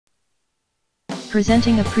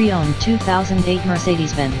Presenting a pre-owned 2008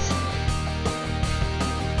 Mercedes-Benz.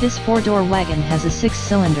 This four-door wagon has a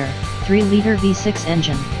 6-cylinder, 3-liter V6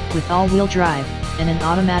 engine, with all-wheel drive, and an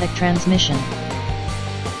automatic transmission.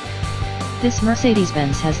 This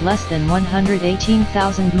Mercedes-Benz has less than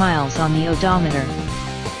 118,000 miles on the odometer.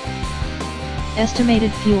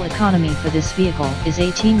 Estimated fuel economy for this vehicle is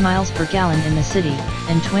 18 miles per gallon in the city,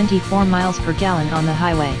 and 24 miles per gallon on the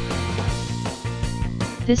highway.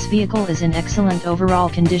 This vehicle is in excellent overall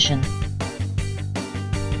condition.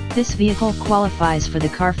 This vehicle qualifies for the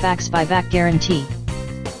Carfax buyback guarantee.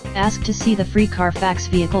 Ask to see the free Carfax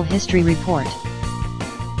Vehicle History Report.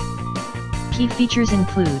 Key features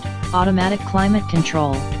include automatic climate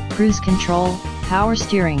control, cruise control, power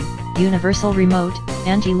steering, universal remote,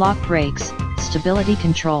 anti-lock brakes, stability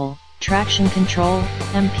control, traction control,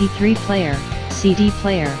 MP3 player, CD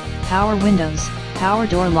player, power windows, power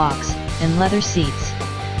door locks, and leather seats.